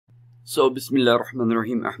So, Bismillah ar-Rahman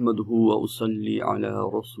ar-Rahim, Ahmaduhu wa usalli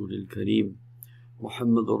ala Rasulil Kareem,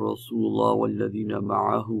 Muhammadur Rasulullah walladhina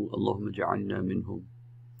ma'ahu, Allahumma ja'alna minhum.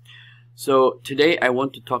 So, today I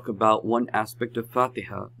want to talk about one aspect of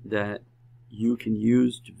Fatihah that you can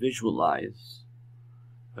use to visualize,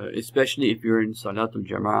 especially if you're in Salatul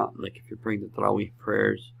Jama'ah, like if you're praying the Taraweeh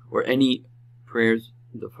prayers, or any prayers,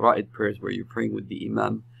 the Fara'id prayers where you're praying with the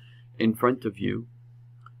Imam in front of you.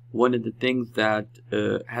 One of the things that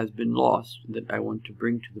has been lost that I want to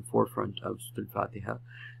bring to the forefront of Surah Al-Fatihah,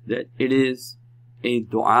 that it is a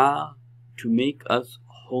dua to make us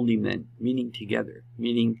holy men, meaning together,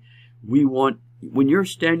 meaning we want, when you're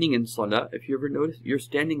standing in Salah, if you ever notice, you're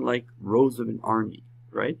standing like rows of an army,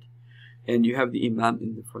 right? And you have the Imam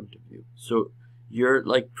in the front of you. So you're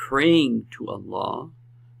like praying to Allah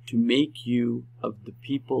to make you of the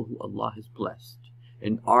people who Allah has blessed,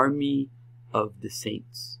 an army of the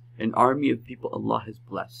saints, an army of people Allah has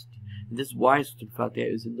blessed. And this is why Surah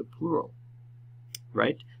Al-Fatihah is in the plural,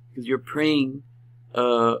 right? Because you're praying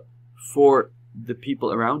for the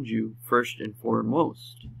people around you first and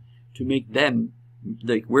foremost, to make them,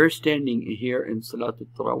 like we're standing here in Salatul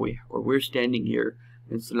Taraweeh, or we're standing here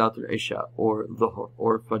in Salatul Isha, or Dhuhr,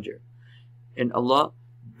 or Fajr, and Allah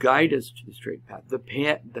guide us to the straight path, the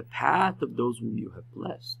path of those whom you have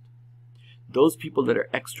blessed, those people that are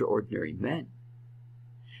extraordinary men.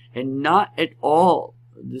 And not at all,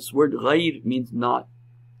 this word ghayr means not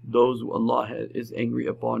those who Allah is angry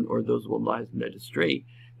upon or those who Allah has led astray.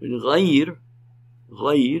 But ghayr,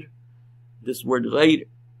 this word ghayr,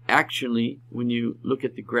 actually, when you look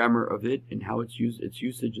at the grammar of it and how it's used, its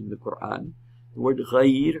usage in the Quran, the word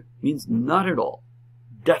ghayr means not at all.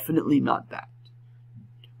 Definitely not that.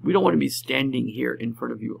 We don't want to be standing here in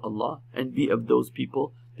front of you, Allah, and be of those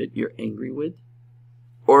people that you're angry with,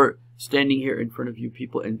 or standing here in front of you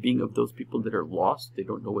people and being of those people that are lost, they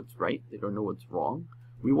don't know what's right, they don't know what's wrong.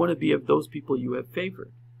 We want to be of those people you have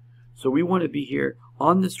favored. So we want to be here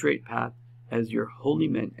on the straight path as your holy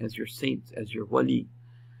men, as your saints, as your wali,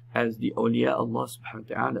 as the awliya Allah subhanahu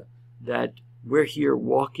wa ta'ala, that we're here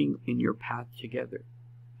walking in your path together.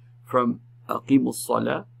 From aqimus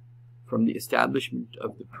salah, from the establishment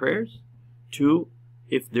of the prayers, to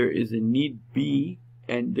if there is a need be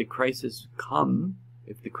and the crisis come,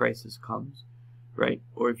 if the crisis comes, right,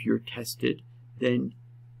 or if you're tested, then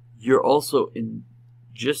you're also in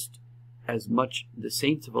just as much the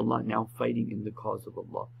saints of Allah now fighting in the cause of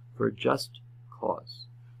Allah for a just cause.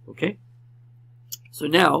 Okay? So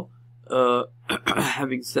now,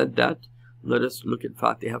 having said that, let us look at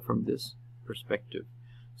Fatihah from this perspective.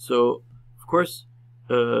 So, of course,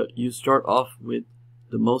 you start off with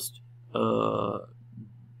the most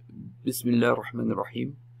Bismillah ar-Rahman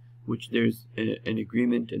ar-Rahim, which there's an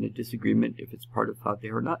agreement and a disagreement if it's part of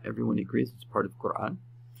Fatihah or not. Everyone agrees it's part of Quran.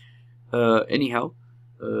 Anyhow,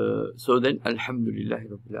 so then, Alhamdulillahi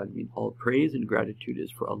Rabbil Alameen. All praise and gratitude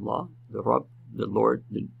is for Allah, the Rabb, the Lord,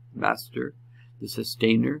 the Master, the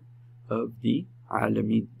Sustainer of the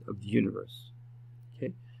Alameen, of the universe.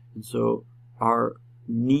 Okay? And so our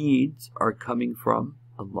needs are coming from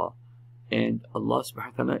Allah. And Allah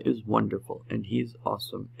subhanahu wa ta'ala is wonderful, and He's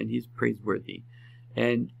awesome, and He's praiseworthy.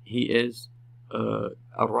 And He is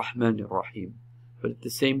Ar-Rahman Ar-Rahim. But at the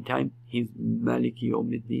same time, He's Maliki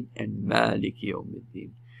Yawmiddin and Maliki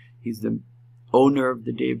Yawmiddin. He's the owner of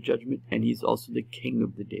the Day of Judgment, and He's also the King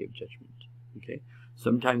of the Day of Judgment. Okay?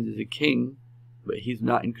 Sometimes He's a king, but He's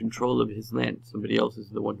not in control of His land. Somebody else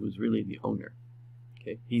is the one who's really the owner.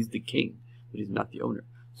 Okay? He's the king, but He's not the owner.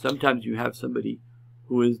 Sometimes you have somebody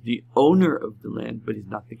who is the owner of the land, but he's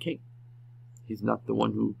not the king. He's not the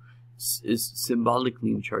one who is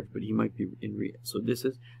symbolically in charge, but he might be in real. So this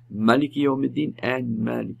is Maliki Yawmiddin and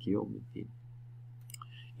Maliki Yawmiddin.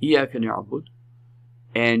 Iyaka na'bud,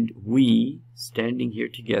 and we standing here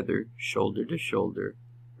together, shoulder to shoulder,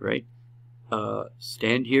 right?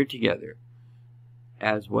 Stand here together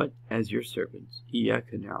as what? As your servants.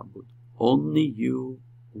 Iyaka na'bud. Only you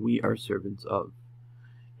we are servants of.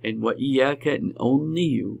 And wa iyaka, and only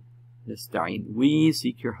you, nasta'in, we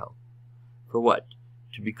seek your help. For what?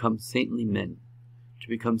 To become saintly men, to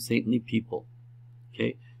become saintly people,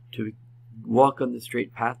 okay? To walk on the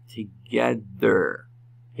straight path together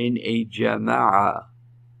in a jama'ah,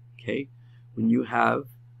 okay? When you have,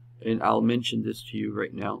 and I'll mention this to you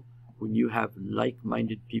right now, when you have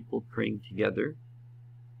like-minded people praying together,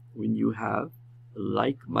 when you have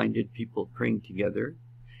like-minded people praying together,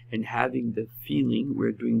 and having the feeling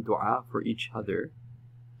we're doing dua for each other,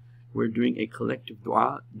 we're doing a collective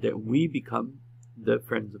dua that we become the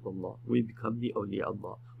friends of Allah, we become the awliya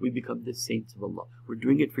Allah, we become the saints of Allah. We're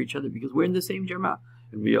doing it for each other because we're in the same jama'ah,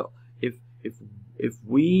 and we if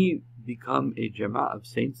we become a jama'ah of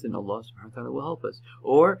saints, then Allah subhanahu wa ta'ala will help us.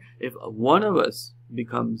 Or if one of us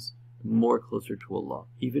becomes more closer to Allah,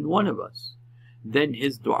 even one of us, then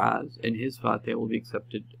his du'as and his Fatihah will be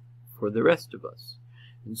accepted for the rest of us.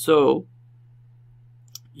 And so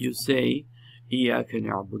you say, إِيَّاكَ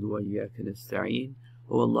نَعْبُدُ وَإِيَّاكَ نَسْتَعِينُ.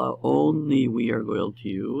 O Allah, only we are loyal to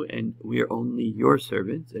you, and we are only your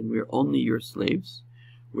servants, and we are only your slaves.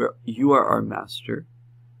 You are our master.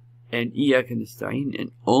 And إِيَّاكَ نَسْتَعِينُ,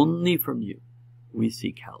 and only from you we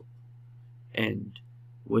seek help. And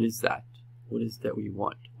what is that? What is that we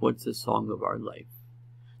want? What's the song of our life?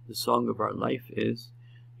 The song of our life is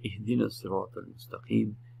إِهْدِنَا الصِّرَاطَ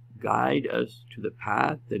الْمُسْتَقِيمِ. Guide us to the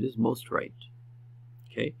path that is most right.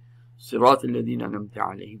 Okay? صِرَاطَ الَّذِينَ أَنْعَمْتَ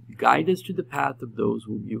عَلَيْهِمْ. Guide us to the path of those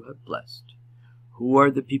whom you have blessed. Who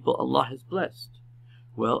are the people Allah has blessed?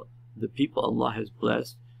 Well, the people Allah has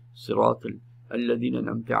blessed, صِرَاطَ الَّذِينَ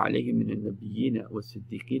أَنْعَمْتَ عَلَيْهِمْ مِنَ النَّبِيِّينَ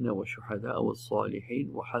وَالصِّدِّيقِينَ وَالشُّهَدَاءِ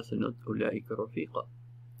وَالصَّالِحِينَ وَحَسُنَتْ أُولَٰئِكَ رَفِيقًا.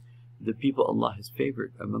 The people Allah has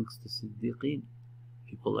favored amongst the Siddiqeen,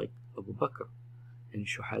 people like Abu Bakr and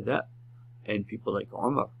Shuhada, and people like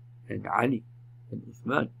Omar and Ali and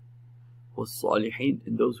Uthman, was-Salihin,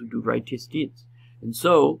 and those who do righteous deeds. And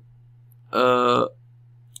so Allah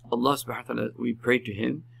subhanahu wa ta'ala, we pray to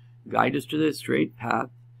Him, guide us to the straight path,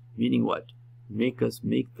 meaning what? Make us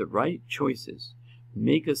make the right choices.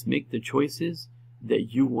 Make us make the choices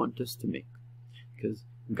that you want us to make. Because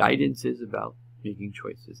guidance is about making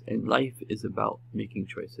choices, and life is about making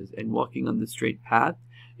choices, and walking on the straight path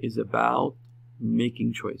is about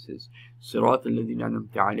making choices. صِرَاطَ الَّذِينَ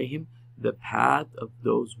أَنْعَمْتَ عَلَيْهِمْ, the path of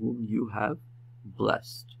those whom you have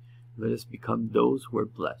blessed. Let us become those who are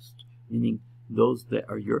blessed, meaning those that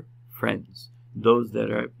are your friends, those that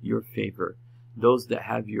are your favor, those that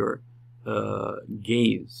have your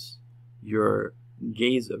gaze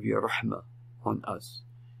of your rahmah on us.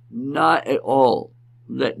 Not at all.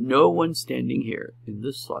 Let no one standing here in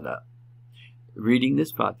this salah, reading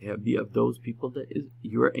this Fatihah, be of those people that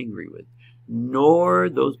you are angry with, nor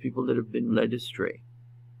those people that have been led astray,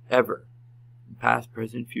 ever, past,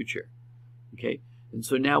 present, future. Okay? And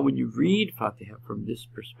so now when you read Fatihah from this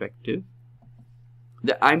perspective,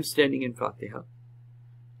 that I'm standing in Fatihah,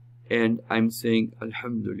 and I'm saying,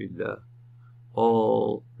 Alhamdulillah,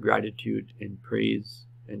 all gratitude and praise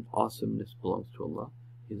and awesomeness belongs to Allah.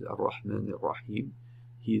 He's Ar-Rahman Ar-Rahim.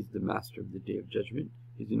 He is the master of the Day of Judgment.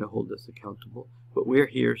 He's going to hold us accountable. But we're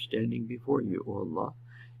here standing before you, O Allah.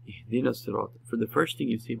 Ihdina sirat. For the first thing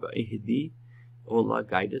you see about Ihdi, O Allah,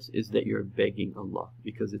 guide us, is that you're begging Allah,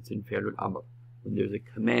 because it's in Fi'lul Amr. When there's a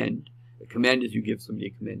command is you give somebody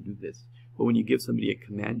a command, do this. But when you give somebody a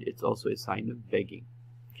command, it's also a sign of begging.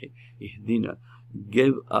 Okay, Ihdina,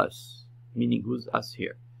 give us, meaning who's us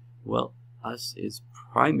here? Well, us is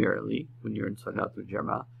primarily, when you're in Salatul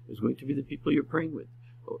Jama'ah, is going to be the people you're praying with.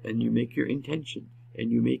 And you make your intention, and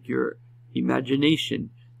you make your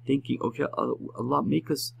imagination, thinking, okay, Allah, make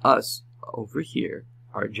us over here,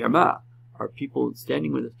 our Jama'ah, our people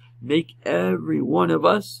standing with us, make every one of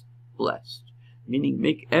us blessed. Meaning,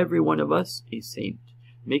 make every one of us a saint.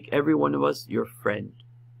 Make every one of us your friend.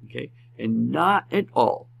 Okay? And not at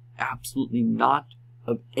all, absolutely not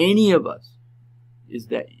of any of us, is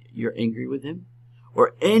that you're angry with him,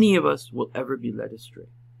 or any of us will ever be led astray.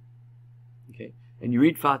 Okay? And you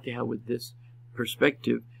read Fatihah with this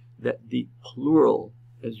perspective that the plural,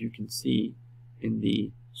 as you can see in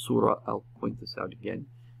the surah, I'll point this out again.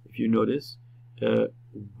 If you notice,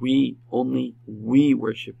 we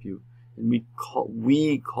worship you, and we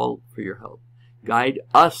call for your help. Guide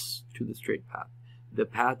us to the straight path, the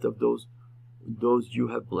path of those you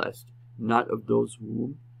have blessed, not of those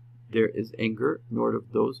whom there is anger, nor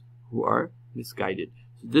of those who are misguided.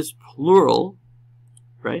 So this plural,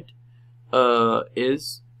 right,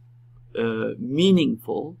 is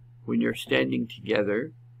meaningful when you're standing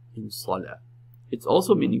together in salah. It's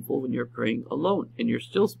also meaningful when you're praying alone, and you're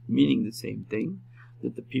still meaning the same thing,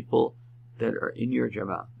 that the people that are in your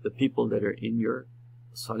jama'ah, the people that are in your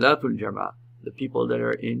salatul jama'ah, the people that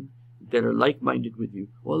are like-minded with you,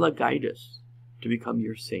 Allah, guide us to become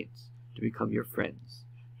your saints, to become your friends,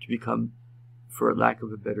 to become, for lack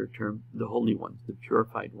of a better term, the holy ones, the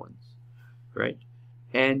purified ones, right?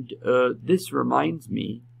 And this reminds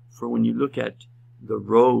me, for when you look at the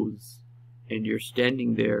rows, and you're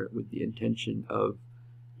standing there with the intention of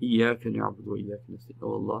إِيَّاكَ نَعْبُدُ وَإِيَّاكَ نَسْتَعِينُ.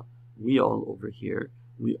 Oh Allah, we all over here,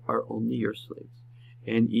 we are only your slaves.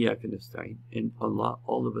 And إِيَّاكَ نَسْتَعِينُ. And Allah,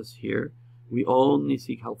 all of us here, we only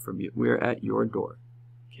seek help from you. We're at your door.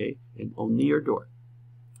 Okay? And only your door.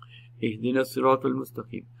 إِهْدِنَا الصِّرَاطَ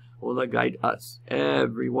الْمُسْتَقِيمِ. Allah, guide us,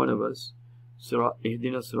 every one of us,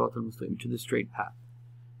 إِهْدِنَا الصِّرَاطَ الْمُسْتَقِيمِ, to the straight path.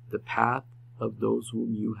 the path of those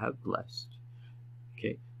whom you have blessed.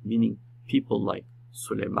 Okay, meaning people like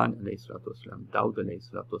Sulaiman alayhi salatu wasalam, Dawud alayhi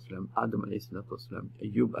salatu wasalam, Adam alayhi salatu wasalam,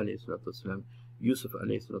 Ayyub alayhi salatu wasalam, Yusuf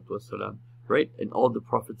alayhi salatu wasalam, right? And all the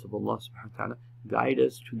prophets of Allah subhanahu wa ta'ala guide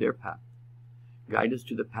us to their path. Guide us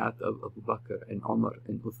to the path of Abu Bakr and Omar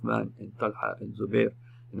and Uthman and Talha and Zubair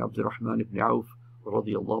and Abdurrahman ibn Auf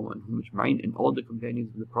radiyallahu anhum ajma'in, and all the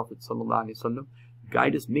companions of the Prophet sallallahu alayhi wasallam.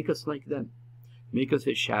 Guide us, make us like them. Make us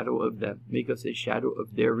a shadow of them. Make us a shadow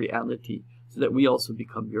of their reality, so that we also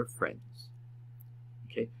become your friends.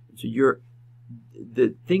 Okay, so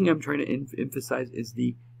the thing I'm trying to emphasize is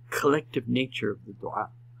the collective nature of the dua.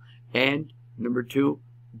 And number two,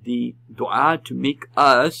 the dua to make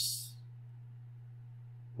us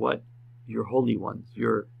what? Your holy ones,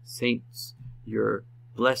 your saints, your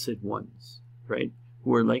blessed ones, right?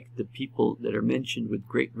 Who are like the people that are mentioned with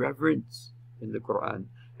great reverence in the Quran,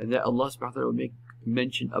 and that Allah subhanahu wa ta'ala will make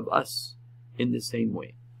mention of us in the same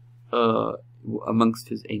way amongst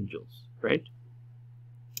His angels, right?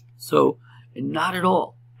 So, and not at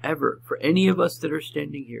all, ever, for any of us that are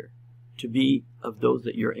standing here, to be of those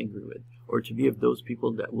that you're angry with, or to be of those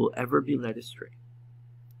people that will ever be led astray.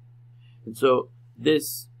 And so,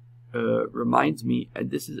 this reminds me,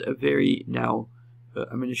 and this is a very, now,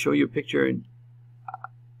 I'm going to show you a picture, and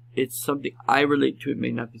it's something I relate to. It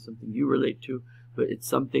may not be something you relate to, but it's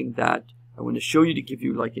something that I want to show you to give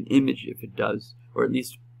you like an image, if it does, or at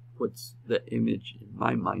least what's the image in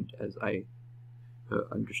my mind as I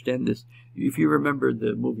understand this. If you remember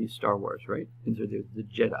the movie Star Wars, right? And so there's the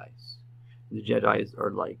Jedis. The Jedis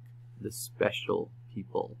are like the special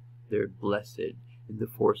people. They're blessed, and the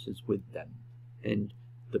Force is with them, and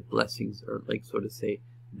the blessings are like, so to say,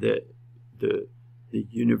 the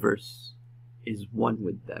universe is one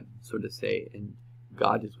with them, so to say, and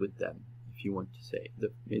God is with them, if you want to say.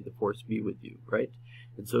 May the Force be with you, right?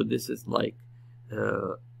 And so this is like,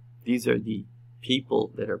 these are the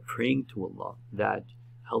people that are praying to Allah, that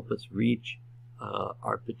help us reach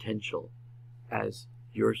our potential as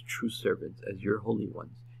your true servants, as your holy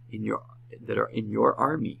ones, that are in your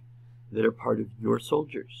army, that are part of your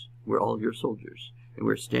soldiers. We're all your soldiers, and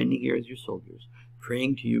we're standing here as your soldiers,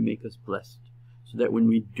 praying to you, make us blessed, so that when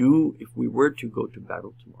we do, if we were to go to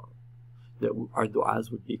battle tomorrow, that our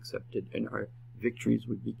du'as would be accepted and our victories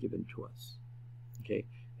would be given to us. Okay?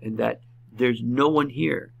 And that there's no one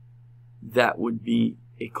here that would be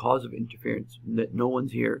a cause of interference, that no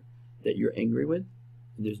one's here that you're angry with,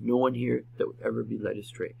 and there's no one here that would ever be led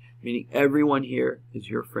astray. Meaning everyone here is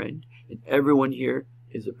your friend, and everyone here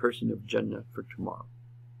is a person of Jannah for tomorrow.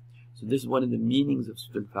 So this is one of the meanings of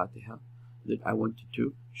Surah Al-Fatihah that I wanted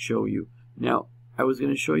to show you. Now, I was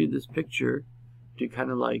going to show you this picture to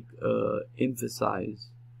kind of like emphasize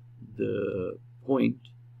the point.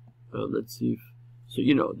 Let's see if, so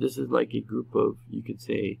you know, this is like a group of, you could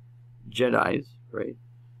say, Jedis, right?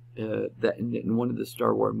 That in one of the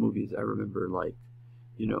Star Wars movies, I remember, like,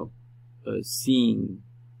 you know, seeing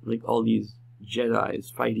like all these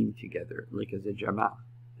Jedis fighting together, like as a jama'ah,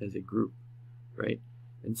 as a group, right?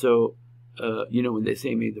 And so, you know, when they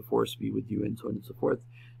say, may the Force be with you, and so on and so forth.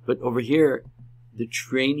 But over here, the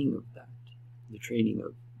training of that, the training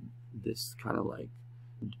of this kind of like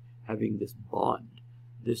having this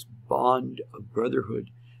bond of brotherhood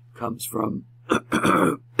comes from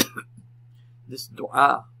this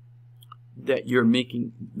dua that you're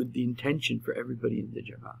making with the intention for everybody in the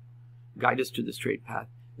jama'ah. Guide us to the straight path,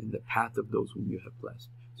 and the path of those whom you have blessed.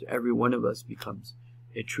 So every one of us becomes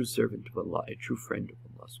a true servant of Allah, a true friend of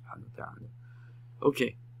Allah subhanahu wa ta'ala.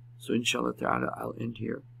 Okay, so inshallah ta'ala, I'll end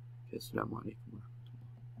here. Assalamu alaikum.